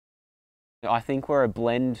I think we're a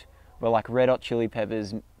blend, we're like Red Hot Chili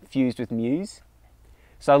Peppers fused with Muse.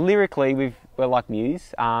 So lyrically we're like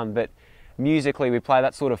Muse, but musically we play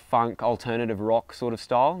that sort of funk, alternative rock sort of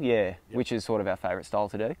style, yeah, which is sort of our favourite style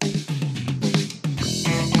to do.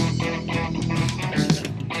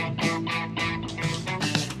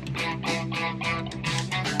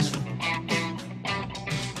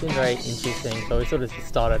 It's been very interesting. So we sort of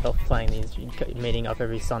started off playing these, meeting up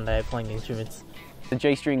every Sunday, playing the instruments. The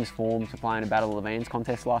G-Strings formed to play in a Battle of the Bands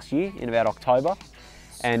contest last year in about October.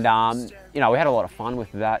 And, you know, we had a lot of fun with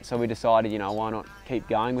that, so we decided, you know, why not keep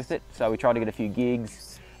going with it? So we tried to get a few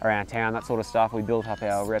gigs around town, that sort of stuff. We built up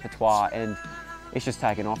our repertoire and it's just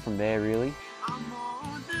taken off from there, really.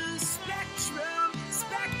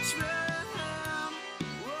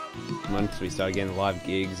 Once we started getting live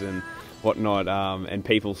gigs and whatnot, and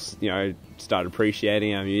people, you know, started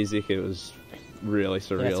appreciating our music, it was really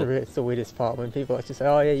surreal. Yeah, it's the weirdest part when people actually say,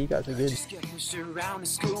 "Oh yeah, you guys are good." That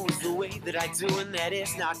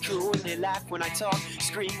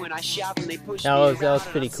was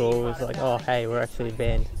pretty cool. It was like, oh hey, we're actually a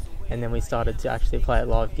band, and then we started to actually play at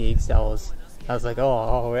live gigs. I was like,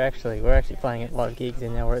 oh, we're actually playing at live gigs,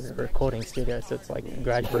 and now we're at the recording studio. So it's like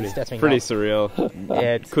gradually stepping up. Pretty surreal.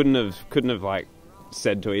 Yeah, couldn't have like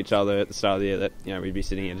said to each other at the start of the year that, you know, we'd be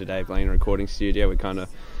sitting here today playing a recording studio. We kind of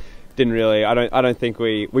didn't really. I don't think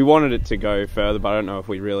we wanted it to go further, but I don't know if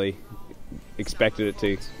we really expected it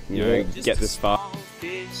to, you know, get this far.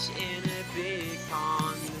 It's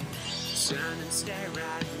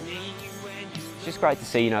just great to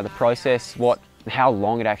see, you know, the process, how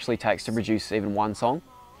long it actually takes to produce even one song.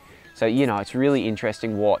 So, you know, it's really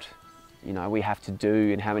interesting what, you know, we have to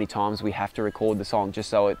do and how many times we have to record the song just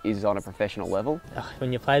so it is on a professional level.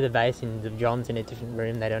 When you play the bass and the drums in a different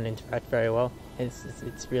room, they don't interact very well.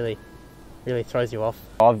 It's really throws you off.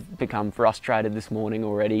 I've become frustrated this morning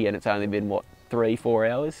already, and it's only been, what, 3-4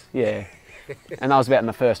 hours? Yeah. And that was about in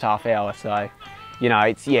the first half hour, so, you know,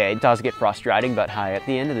 it does get frustrating, but hey, at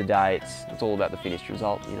the end of the day, it's all about the finished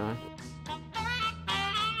result, you know.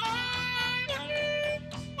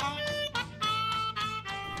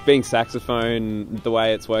 Being saxophone, the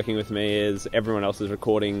way it's working with me is everyone else is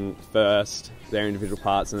recording first their individual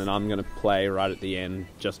parts, and then I'm going to play right at the end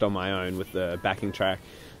just on my own with the backing track.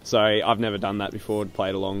 So I've never done that before,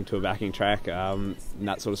 played along to a backing track, and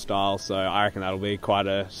that sort of style, so I reckon that'll be quite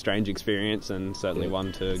a strange experience and certainly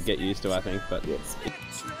one to get used to, I think. But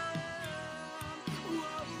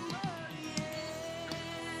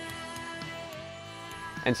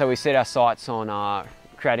And so we set our sights on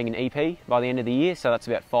creating an EP by the end of the year, so that's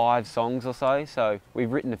about 5 songs or so. So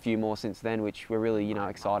we've written a few more since then, which we're really, you know,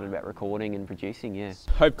 excited about recording and producing, yeah.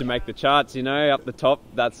 Hope to make the charts, you know, up the top.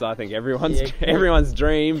 That's, I think, everyone's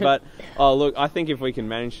dream. But, oh look, I think if we can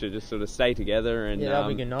manage to just sort of stay together and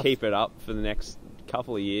keep it up for the next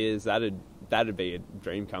couple of years, that'd be a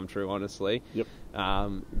dream come true, honestly. Yep.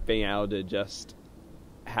 Being able to just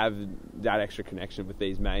have that extra connection with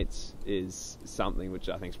these mates is something which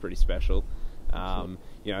I think is pretty special.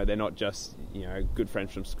 You know, they're not just, you know, good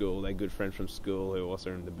friends from school, they're good friends from school who are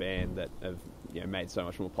also in the band that have, you know, made so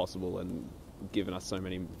much more possible and given us so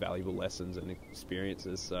many valuable lessons and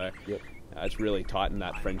experiences. So it's really tightened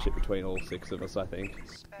that friendship between all 6 of us, I think.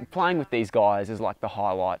 Playing with these guys is like the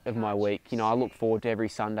highlight of my week. You know, I look forward to every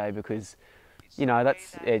Sunday because, you know,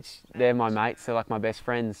 they're my mates, they're like my best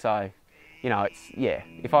friends. So, you know,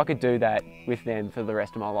 if I could do that with them for the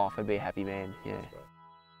rest of my life, I'd be a happy man, yeah.